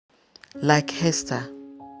Like Esther.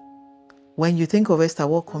 When you think of Esther,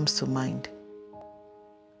 what comes to mind?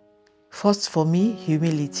 First, for me,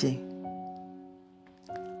 humility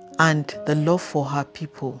and the love for her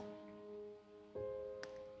people.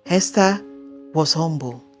 Esther was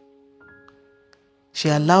humble. She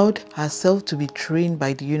allowed herself to be trained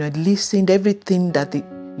by the eunuch, listened everything that the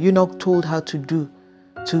eunuch told her to do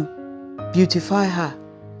to beautify her.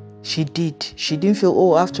 She did. She didn't feel,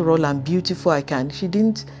 oh, after all, I'm beautiful, I can. She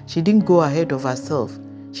didn't go ahead of herself.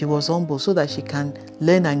 She was humble so that she can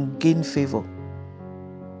learn and gain favor.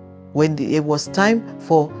 When it was time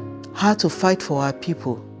for her to fight for her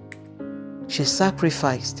people, she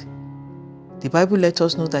sacrificed. The Bible let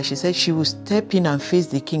us know that she said she will step in and face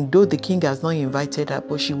the king, though the king has not invited her,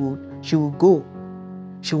 but she will go.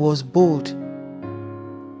 She was bold.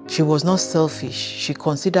 She was not selfish. She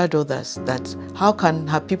considered others, that how can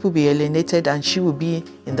her people be alienated and she will be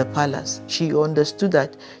in the palace. She understood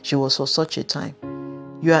that she was for such a time.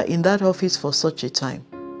 You are in that office for such a time.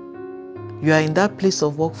 You are in that place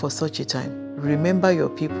of work for such a time. Remember your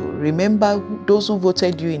people. Remember those who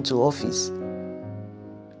voted you into office.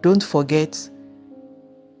 Don't forget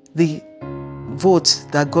the vote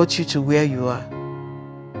that got you to where you are.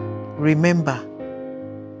 Remember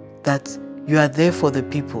that you are there for the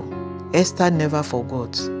people. Esther never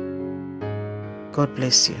forgot. God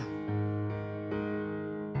bless you.